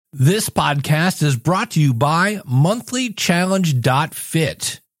This podcast is brought to you by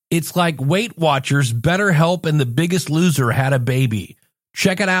monthlychallenge.fit. It's like Weight Watchers, BetterHelp, and The Biggest Loser had a baby.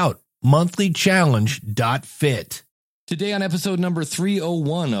 Check it out, monthlychallenge.fit. Today on episode number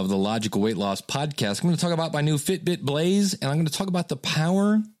 301 of the Logical Weight Loss Podcast, I'm going to talk about my new Fitbit Blaze, and I'm going to talk about the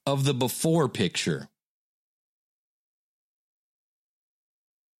power of the before picture.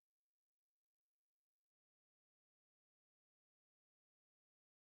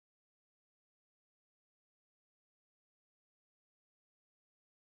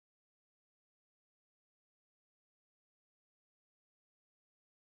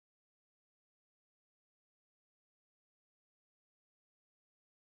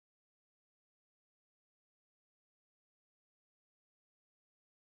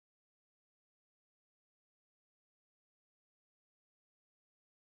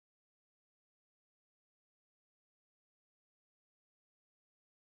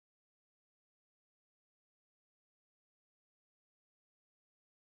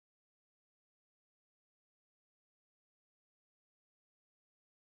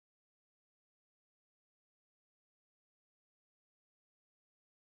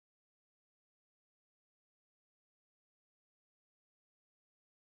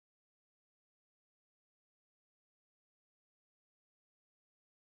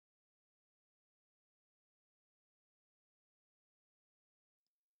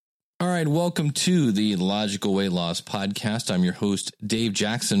 All right, welcome to the Logical Weight Loss Podcast. I'm your host, Dave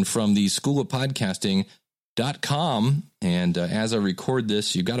Jackson from the School of Podcasting.com. And as I record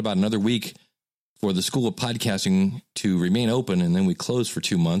this, you've got about another week for the School of Podcasting to remain open, and then we close for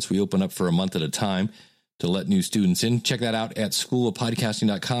 2 months. We open up for a month at a time to let new students in. Check that out at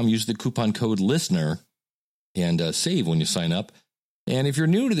schoolofpodcasting.com. Use the coupon code LISTENER and save when you sign up. And if you're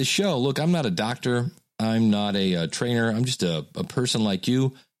new to the show, look, I'm not a doctor. I'm not a trainer. I'm just a person like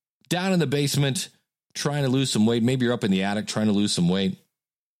you, down in the basement, trying to lose some weight. Maybe you're up in the attic trying to lose some weight.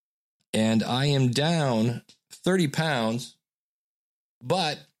 And I am down 30 pounds,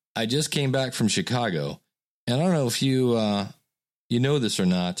 but I just came back from Chicago. And I don't know if you know this or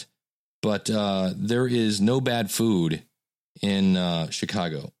not, but there is no bad food in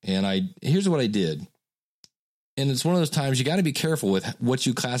Chicago. And here's what I did. And it's one of those times you got to be careful with what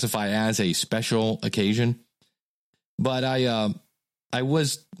you classify as a special occasion. But I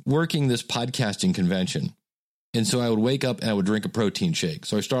was working this podcasting convention, and so I would wake up and I would drink a protein shake.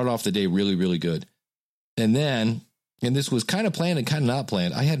 So I started off the day really, really good. And then, and this was kind of planned and kind of not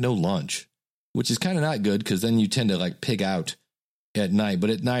planned, I had no lunch, which is kind of not good because then you tend to like pig out at night.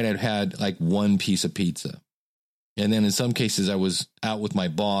 But at night I'd had like one piece of pizza. And then in some cases I was out with my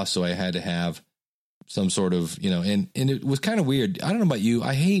boss, so I had to have some sort of, and it was kind of weird. I don't know about you.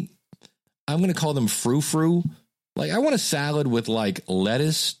 I'm going to call them frou-frou. Like, I want a salad with like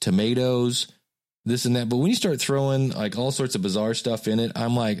lettuce, tomatoes, this and that. But when you start throwing like all sorts of bizarre stuff in it,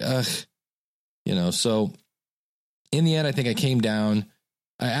 I'm like, ugh, so in the end, I think I came down.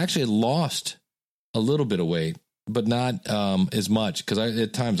 I actually lost a little bit of weight, but not as much because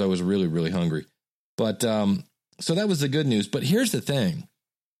at times I was really, really hungry. But so that was the good news. But here's the thing.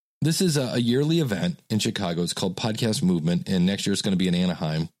 This is a yearly event in Chicago. It's called Podcast Movement. And next year it's going to be in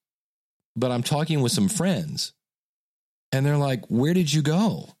Anaheim. But I'm talking with some friends. And they're like, where did you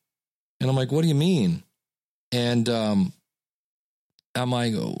go? And I'm like, what do you mean? And I'm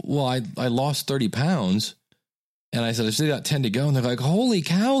like, well, I lost 30 pounds. And I said, I still got 10 to go. And they're like, holy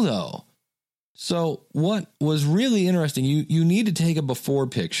cow, though. So what was really interesting, you need to take a before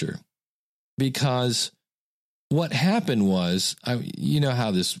picture, because what happened was, you know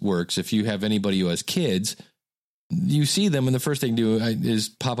how this works. If you have anybody who has kids, you see them and the first thing to do is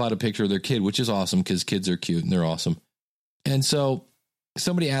pop out a picture of their kid, which is awesome because kids are cute and they're awesome. And so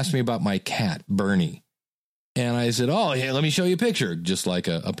somebody asked me about my cat, Bernie. And I said, oh, yeah, let me show you a picture, just like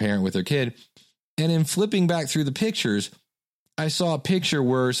a parent with their kid. And in flipping back through the pictures, I saw a picture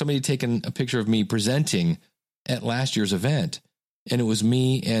where somebody had taken a picture of me presenting at last year's event. And it was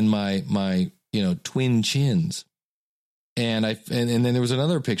me and my twin chins. And then there was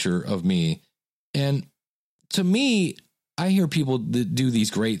another picture of me. And to me, I hear people that do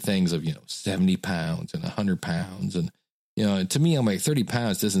these great things of, 70 pounds and 100 pounds. And, to me, I'm like 30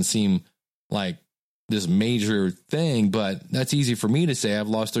 pounds doesn't seem like this major thing, but that's easy for me to say. I've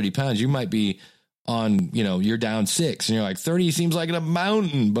lost 30 pounds. You might be on, you're down 6 and you're like 30 seems like a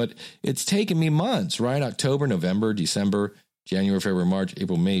mountain, but it's taken me months, right? October, November, December, January, February, March,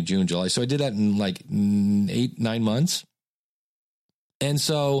 April, May, June, July. So I did that in like 8-9 months. And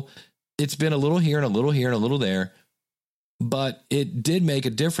so it's been a little here and a little here and a little there, but it did make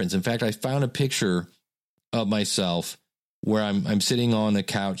a difference. In fact, I found a picture of myself where I'm sitting on the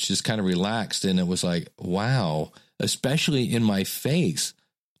couch, just kind of relaxed. And it was like, wow, especially in my face,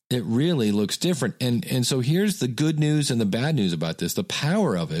 it really looks different. And so here's the good news and the bad news about this. The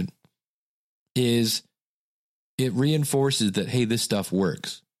power of it is it reinforces that, hey, this stuff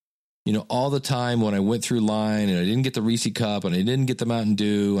works. You know, all the time when I went through line and I didn't get the Reese cup and I didn't get the Mountain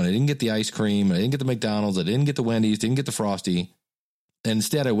Dew and I didn't get the ice cream and I didn't get the McDonald's, I didn't get the Wendy's, didn't get the Frosty. And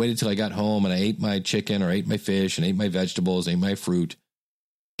instead I waited till I got home and I ate my chicken or ate my fish and ate my vegetables, ate my fruit.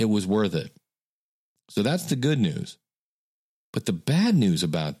 It was worth it. So that's the good news. But the bad news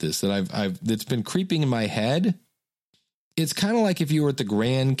about this that that's been creeping in my head, it's kind of like if you were at the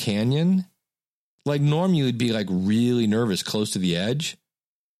Grand Canyon. Like normally you would be like really nervous close to the edge.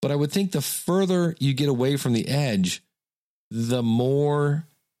 But I would think the further you get away from the edge, the more,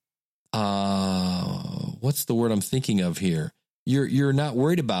 what's the word I'm thinking of here? You're not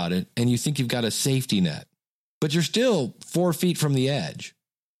worried about it and you think you've got a safety net, but you're still 4 feet from the edge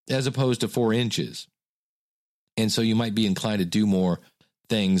as opposed to 4 inches. And so you might be inclined to do more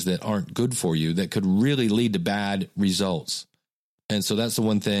things that aren't good for you that could really lead to bad results. And so that's the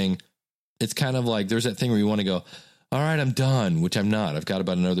one thing. It's kind of like there's that thing where you want to go, all right, I'm done, which I'm not. I've got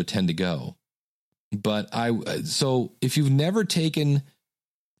about another 10 to go. But so if you've never taken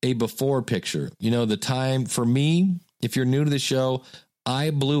a before picture, you know, the time for me, if you're new to the show,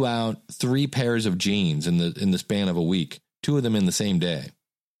 I blew out 3 pairs of jeans in the span of a week, 2 of them in the same day.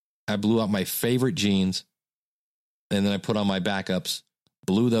 I blew out my favorite jeans and then I put on my backups,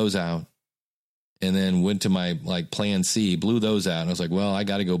 blew those out, and then went to my like plan C, blew those out. And I was like, well, I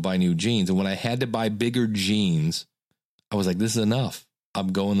got to go buy new jeans. And when I had to buy bigger jeans, I was like, this is enough.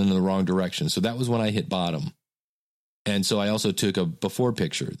 I'm going in the wrong direction. So that was when I hit bottom. And so I also took a before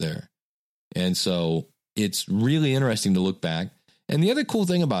picture there. And so it's really interesting to look back. And the other cool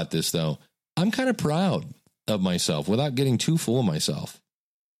thing about this, though, I'm kind of proud of myself without getting too full of myself.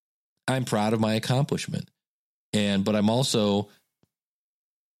 I'm proud of my accomplishment. But I'm also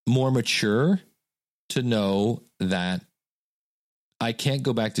more mature to know that I can't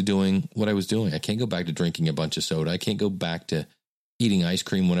go back to doing what I was doing. I can't go back to drinking a bunch of soda. I can't go back to eating ice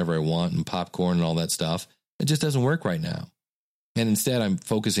cream whenever I want and popcorn and all that stuff. It just doesn't work right now. And instead, I'm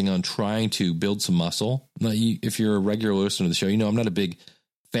focusing on trying to build some muscle. Now, if you're a regular listener to the show, you know I'm not a big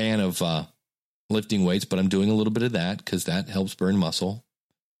fan of lifting weights, but I'm doing a little bit of that because that helps burn muscle,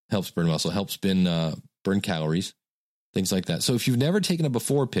 helps burn calories, things like that. So if you've never taken a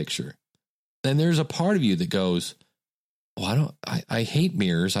before picture, then there's a part of you that goes, oh, I hate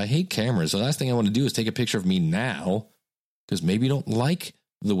mirrors. I hate cameras. The last thing I want to do is take a picture of me now because maybe you don't like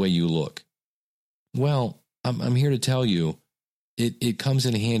the way you look. Well, I'm here to tell you it comes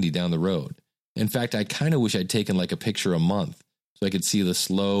in handy down the road. In fact, I kind of wish I'd taken like a picture a month so I could see the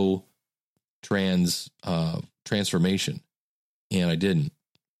slow transformation, and I didn't.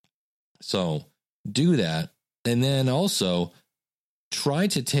 So do that. And then also try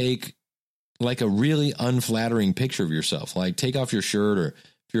to take like a really unflattering picture of yourself, like take off your shirt, or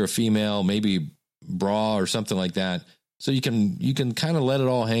if you're a female, maybe bra or something like that. So you can kind of let it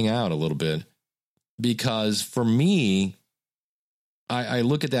all hang out a little bit, because for me, I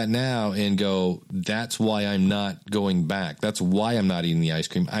look at that now and go, that's why I'm not going back. That's why I'm not eating the ice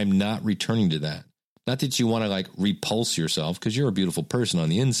cream. I'm not returning to that. Not that you want to like repulse yourself, because you're a beautiful person on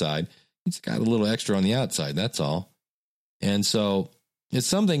the inside. It's got a little extra on the outside. That's all. And so it's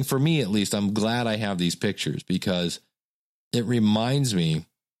something for me, at least. I'm glad I have these pictures because it reminds me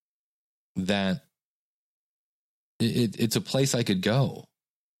that it's a place I could go,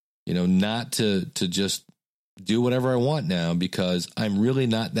 you know, not to just do whatever I want now, because I'm really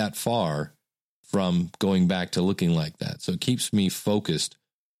not that far from going back to looking like that. So it keeps me focused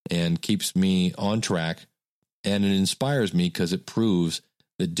and keeps me on track, and it inspires me because it proves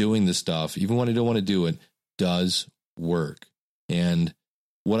that doing this stuff, even when I don't want to do it, does work. And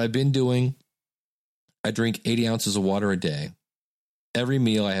what I've been doing, I drink 80 ounces of water a day. Every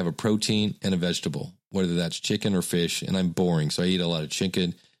meal I have a protein and a vegetable, whether that's chicken or fish, and I'm boring, so I eat a lot of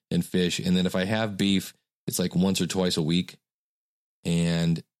chicken and fish. And then if I have beef, it's like once or twice a week.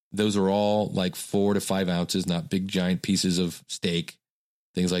 And those are all like 4 to 5 ounces, not big giant pieces of steak,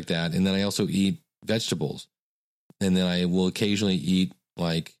 things like that. And then I also eat vegetables. And then I will occasionally eat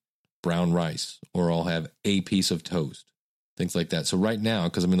like brown rice, or I'll have a piece of toast, things like that. So right now,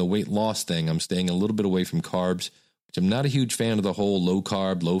 because I'm in the weight loss thing, I'm staying a little bit away from carbs, which I'm not a huge fan of the whole low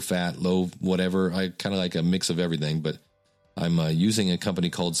carb, low fat, low whatever. I kind of like a mix of everything, but I'm using a company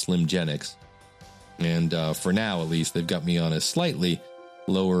called Slimgenics. And for now, at least, they've got me on a slightly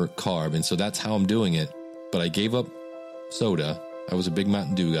lower carb. And so that's how I'm doing it. But I gave up soda. I was a big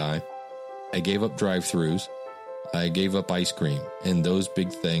Mountain Dew guy. I gave up drive-thrus. I gave up ice cream and those big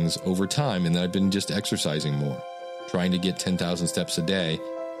things over time. And then I've been just exercising more, trying to get 10,000 steps a day.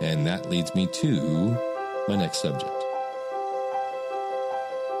 And that leads me to my next subject.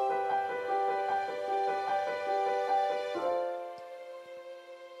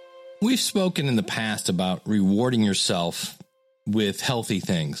 We've spoken in the past about rewarding yourself with healthy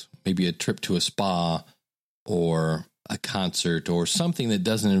things, maybe a trip to a spa or a concert or something that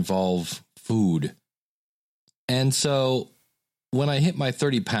doesn't involve food. And so when I hit my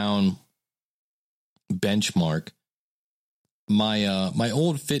 30-pound benchmark, my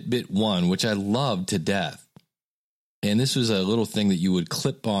old Fitbit One, which I loved to death, and this was a little thing that you would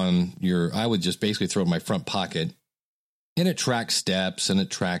clip on I would just basically throw it in my front pocket, and it tracked steps and it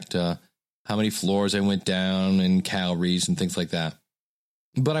tracked how many floors I went down and calories and things like that.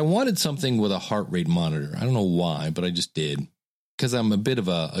 But I wanted something with a heart rate monitor. I don't know why, but I just did, because I'm a bit of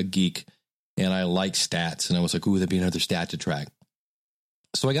a geek and I like stats. And I was like, ooh, that'd be another stat to track.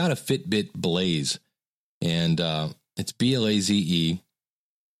 So I got a Fitbit Blaze, and it's Blaze.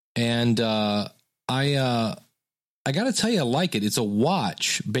 And I got to tell you, I like it. It's a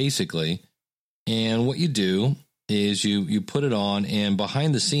watch, basically. And what you do is you put it on, and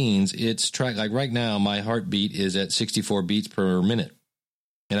behind the scenes, it's tracked. Like right now, my heartbeat is at 64 beats per minute.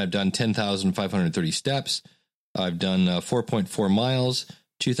 And I've done 10,530 steps. I've done 4.4 miles,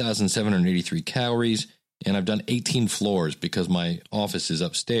 2,783 calories, and I've done 18 floors because my office is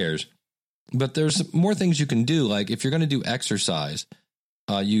upstairs. But there's more things you can do. Like if you're going to do exercise,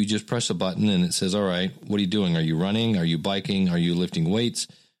 you just press a button and it says, all right, what are you doing? Are you running? Are you biking? Are you lifting weights?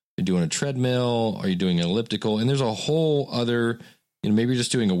 Are you doing a treadmill? Are you doing an elliptical? And there's a whole other, maybe you're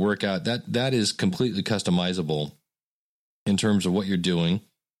just doing a workout. That is completely customizable in terms of what you're doing.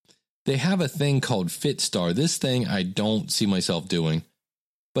 They have a thing called FitStar. This thing I don't see myself doing,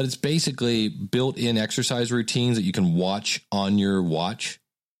 but it's basically built-in exercise routines that you can watch on your watch.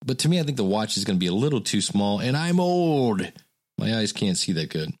 But to me, I think the watch is going to be a little too small, and I'm old. My eyes can't see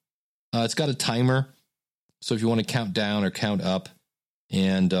that good. It's got a timer, so if you want to count down or count up,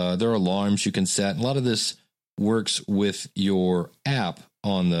 and there are alarms you can set. A lot of this works with your app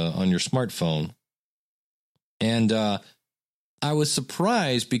on your smartphone. And I was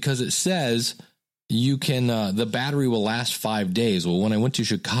surprised because it says you can the battery will last 5 days. Well, when I went to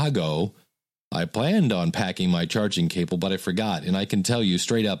Chicago, I planned on packing my charging cable, but I forgot. And I can tell you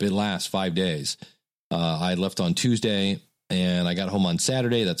straight up, it lasts 5 days. I left on Tuesday and I got home on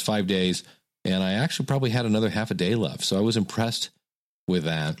Saturday. That's 5 days. And I actually probably had another half a day left. So I was impressed with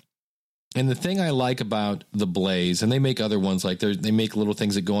that. And the thing I like about the Blaze, and they make other ones, like they make little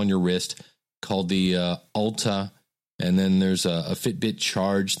things that go on your wrist called the Ulta. And then there's a Fitbit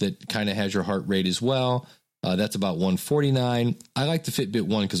Charge that kind of has your heart rate as well. That's about $149. I like the Fitbit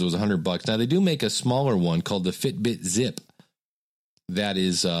One because it was $100. Now they do make a smaller one called the Fitbit Zip. That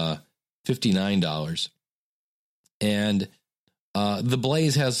is $59. And the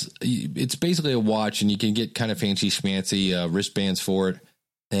Blaze it's basically a watch, and you can get kind of fancy schmancy wristbands for it,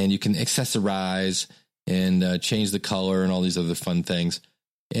 and you can accessorize and change the color and all these other fun things.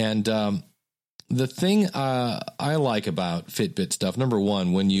 And the thing I like about Fitbit stuff, number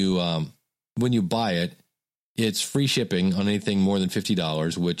one, when you buy it, it's free shipping on anything more than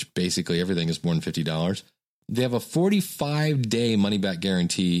 $50, which basically everything is more than $50. They have a 45-day money-back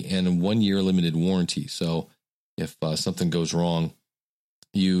guarantee and a 1-year limited warranty. So if something goes wrong,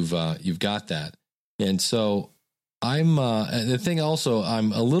 you've got that. And so the thing also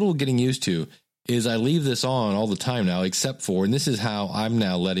I'm a little getting used to is I leave this on all the time now, except for, and this is how I'm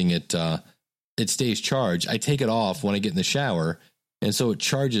now letting it stays charged. I take it off when I get in the shower, and so it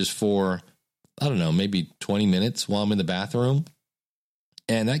charges for, I don't know, maybe 20 minutes while I'm in the bathroom,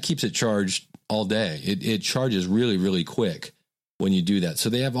 and that keeps it charged all day. It charges really, really quick when you do that. So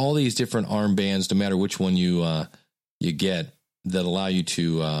they have all these different armbands, no matter which one you get, that allow you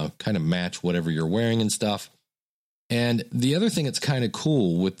to kind of match whatever you're wearing and stuff. And the other thing that's kind of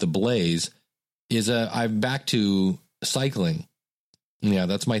cool with the Blaze is I'm back to cycling. Yeah,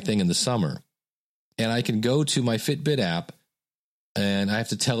 that's my thing in the summer. And I can go to my Fitbit app, and I have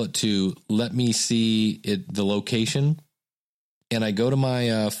to tell it to let me see the location. And I go to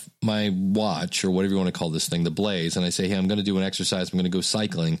my watch, or whatever you want to call this thing, the Blaze, and I say, hey, I'm going to do an exercise. I'm going to go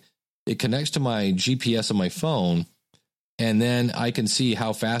cycling. It connects to my GPS on my phone, and then I can see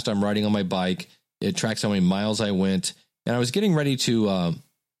how fast I'm riding on my bike. It tracks how many miles I went. And I was getting ready to,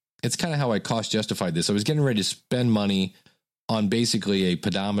 it's kind of how I cost justified this. I was getting ready to spend money on basically a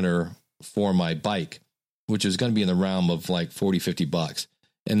pedometer for my bike, which is going to be in the realm of like $40, $50.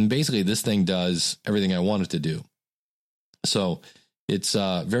 And basically this thing does everything I want it to do. So it's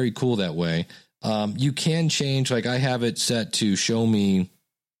very cool that way. You can change, like I have it set to show me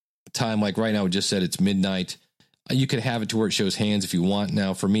time. Like right now, it just said it's midnight. You can have it to where it shows hands if you want.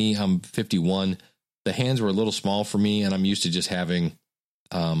 Now, for me, I'm 51. The hands were a little small for me, and I'm used to just having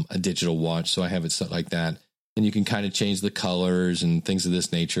a digital watch, so I have it set like that. And you can kind of change the colors and things of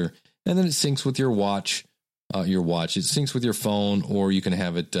this nature. And then it syncs with your watch. It syncs with your phone, or you can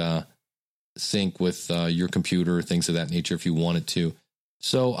have it sync with your computer, things of that nature if you want it to.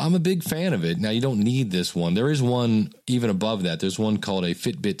 So I'm a big fan of it. Now, you don't need this one. There is one even above that. There's one called a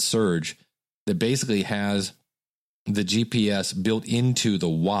Fitbit Surge that basically has the GPS built into the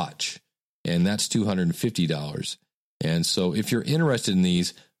watch, and that's $250. And so if you're interested in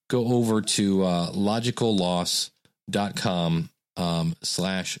these, go over to logicalloss.com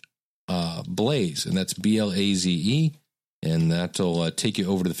 /Blaze, and that's BLAZE, and that'll take you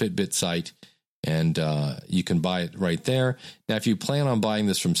over to the Fitbit site, and you can buy it right there. Now, if you plan on buying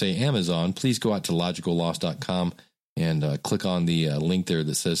this from, say, Amazon, please go out to logicalloss.com and click on the link there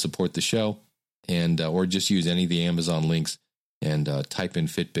that says support the show, and or just use any of the Amazon links and type in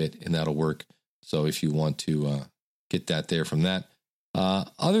Fitbit, and that'll work. So if you want to get that there from that.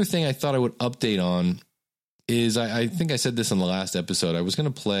 Other thing I thought I would update on is I think I said this in the last episode. I was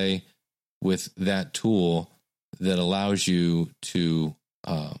going to play with that tool that allows you to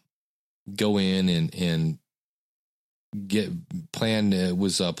go in and get planned. It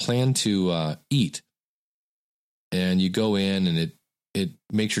was planned to eat, and you go in and it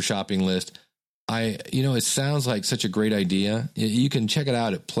makes your shopping list. It sounds like such a great idea. You can check it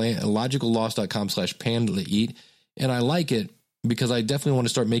out at logicalloss.com /pan-to-eat. And I like it because I definitely want to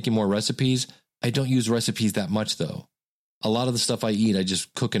start making more recipes. I don't use recipes that much, though. A lot of the stuff I eat, I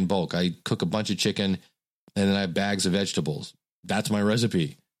just cook in bulk. I cook a bunch of chicken, and then I have bags of vegetables. That's my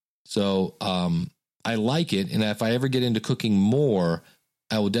recipe. So I like it. And if I ever get into cooking more,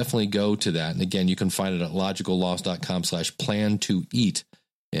 I will definitely go to that. And again, you can find it at logicalloss.com /plan-to-eat.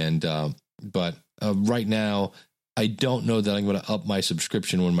 And but right now, I don't know that I'm going to up my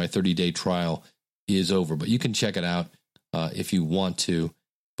subscription when my 30-day trial is over. But you can check it out if you want to.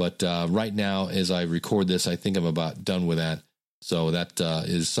 But right now, as I record this, I think I'm about done with that. So that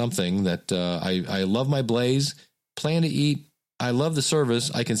is something that I love my Blaze. Plan to eat. I love the service.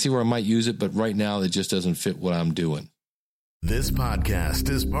 I can see where I might use it, but right now it just doesn't fit what I'm doing. This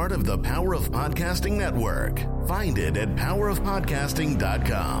podcast is part of the Power of Podcasting Network. Find it at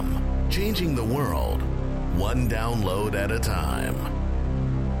powerofpodcasting.com. Changing the world, one download at a time.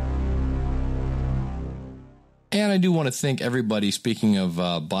 And I do want to thank everybody, speaking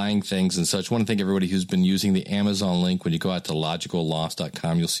of buying things and such, I want to thank everybody who's been using the Amazon link. When you go out to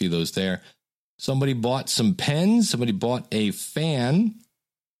logicalloss.com, you'll see those there. Somebody bought some pens, somebody bought a fan,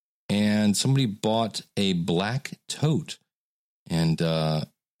 and somebody bought a black tote. And the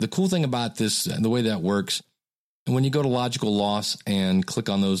cool thing about this, and the way that works, when you go to Logical Loss and click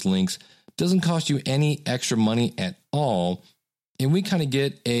on those links, it doesn't cost you any extra money at all. And we kind of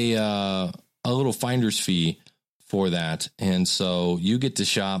get a little finder's fee for that. And so you get to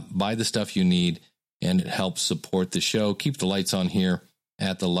shop, buy the stuff you need, and it helps support the show, keep the lights on here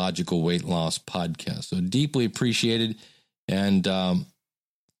at the Logical Weight Loss Podcast. So deeply appreciated. And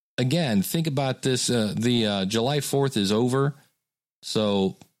again, think about this. The July 4th is over.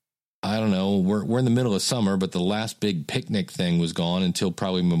 So I don't know, we're in the middle of summer, but the last big picnic thing was gone until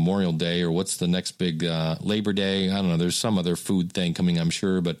probably Memorial Day, or what's the next big Labor Day? I don't know. There's some other food thing coming, I'm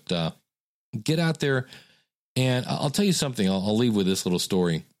sure, but get out there. And I'll tell you something. I'll leave with this little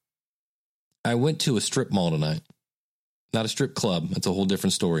story. I went to a strip mall tonight, not a strip club. That's a whole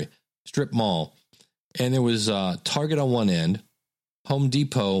different story. Strip mall. And there was Target on one end, Home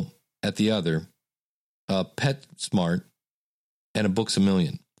Depot at the other, PetSmart, and a Books A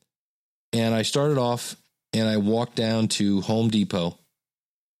Million. And I started off and I walked down to Home Depot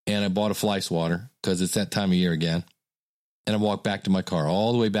and I bought a fly swatter because it's that time of year again. And I walked back to my car,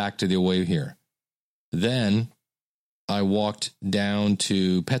 all the way back to the way here. Then I walked down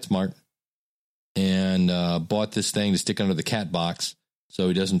to PetSmart and bought this thing to stick under the cat box so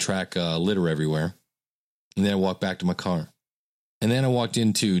he doesn't track litter everywhere. And then I walked back to my car. And then I walked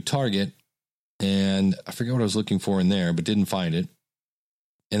into Target and I forget what I was looking for in there, but didn't find it.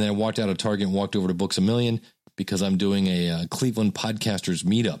 And then I walked out of Target and walked over to Books A Million because I'm doing a Cleveland Podcasters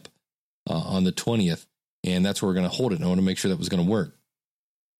meetup on the 20th. And that's where we're going to hold it. And I want to make sure that was going to work.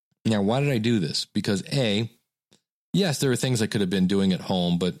 Now, why did I do this? Because yes, there are things I could have been doing at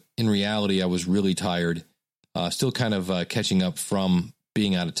home, but in reality, I was really tired, still kind of catching up from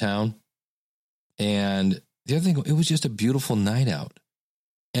being out of town. And the other thing, it was just a beautiful night out.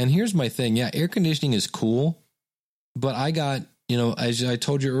 And here's my thing. Yeah, air conditioning is cool, but I got, as I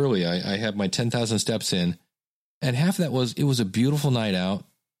told you earlier, I had my 10,000 steps in, and half of that it was a beautiful night out,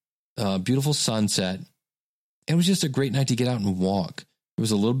 beautiful sunset. It was just a great night to get out and walk. There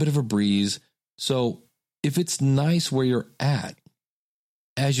was a little bit of a breeze. So if it's nice where you're at,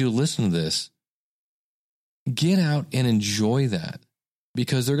 as you listen to this, get out and enjoy that,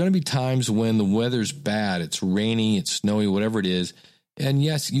 because there are going to be times when the weather's bad. It's rainy, it's snowy, whatever it is. And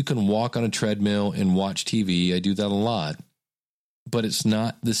yes, you can walk on a treadmill and watch TV. I do that a lot, but it's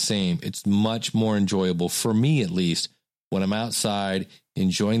not the same. It's much more enjoyable, for me at least, when I'm outside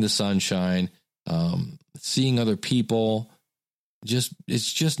enjoying the sunshine, seeing other people.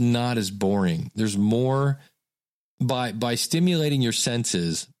 It's just not as boring. There's more. By stimulating your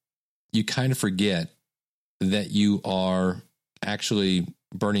senses, you kind of forget that you are actually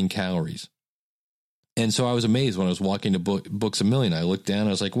burning calories. And so I was amazed when I was walking to Books A Million. I looked down,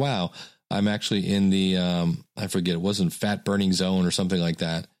 I was like, wow, I'm actually in the, I forget, it wasn't fat burning zone or something like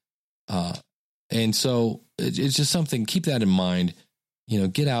that. And so it's just something, keep that in mind,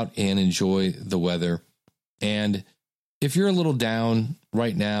 get out and enjoy the weather. And if you're a little down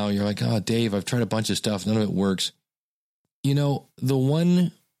right now, you're like, oh, Dave, I've tried a bunch of stuff, none of it works. The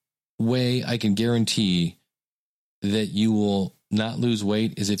one way I can guarantee that you will not lose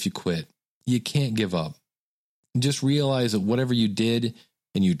weight is if you quit. You can't give up. Just realize that whatever you did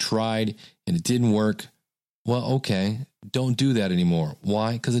and you tried and it didn't work, well, okay, don't do that anymore.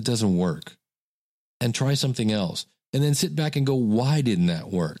 Why? Because it doesn't work. And try something else. And then sit back and go, why didn't that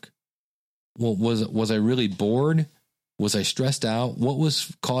work? Well, was I really bored? Was I stressed out? What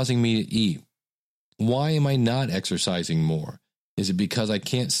was causing me to eat? Why am I not exercising more? Is it because I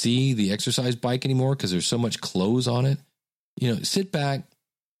can't see the exercise bike anymore because there's so much clothes on it? Sit back,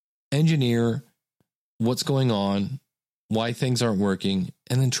 engineer what's going on, why things aren't working,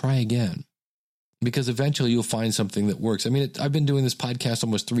 and then try again. Because eventually you'll find something that works. I mean, I've been doing this podcast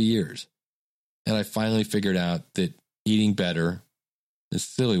almost 3 years, and I finally figured out that eating better, it's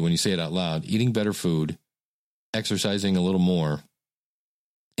silly when you say it out loud, eating better food, exercising a little more,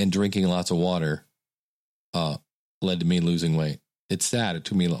 and drinking lots of water led to me losing weight. It's sad. It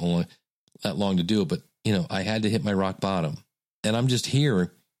took me that long to do it, but I had to hit my rock bottom. And I'm just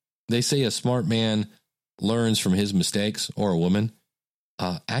here. They say a smart man learns from his mistakes, or a woman.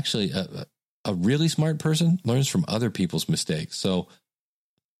 Actually, a really smart person learns from other people's mistakes. So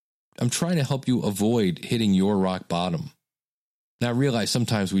I'm trying to help you avoid hitting your rock bottom. Now, I realize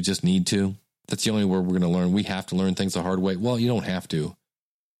sometimes we just need to. That's the only way we're going to learn. We have to learn things the hard way. Well, you don't have to.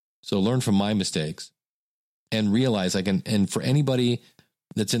 So learn from my mistakes and realize and for anybody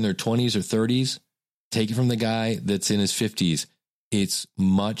that's in their 20s or 30s, take it from the guy that's in his 50s. It's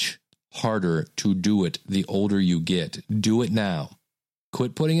much harder to do it the older you get. Do it now.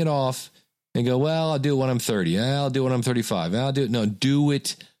 Quit putting it off and go, well, I'll do it when I'm 30. I'll do it when I'm 35. I'll do it. No, do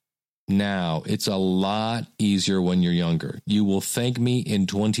it now. It's a lot easier when you're younger. You will thank me in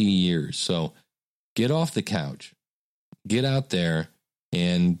 20 years. So get off the couch, get out there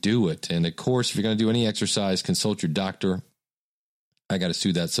and do it. And of course, if you're going to do any exercise, consult your doctor. I got to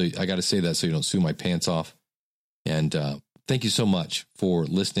say that so you don't sue my pants off. And thank you so much for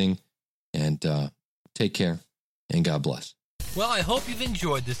listening, and take care, and God bless. Well, I hope you've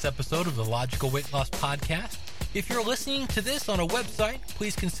enjoyed this episode of the Logical Weight Loss Podcast. If you're listening to this on a website,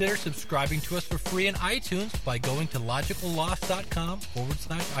 please consider subscribing to us for free in iTunes by going to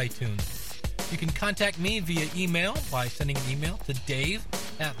logicalloss.com/iTunes. You can contact me via email by sending an email to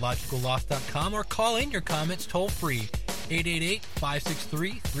dave@logicalloss.com or call in your comments toll free,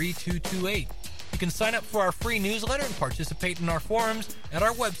 888-563-3228. You can sign up for our free newsletter and participate in our forums at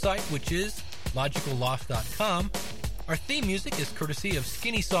our website, which is logicalloss.com. Our theme music is courtesy of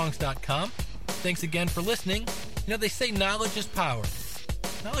skinnysongs.com. Thanks again for listening. They say knowledge is power.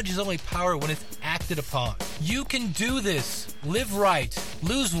 Knowledge is only power when it's acted upon. You can do this. Live right.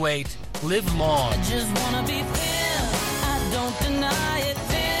 Lose weight. Live long. I just want to be thin. I don't deny it.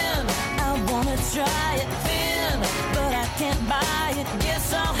 Thin. I want to try it. Thin. But I can't buy it.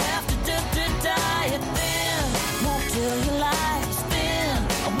 Guess I'll have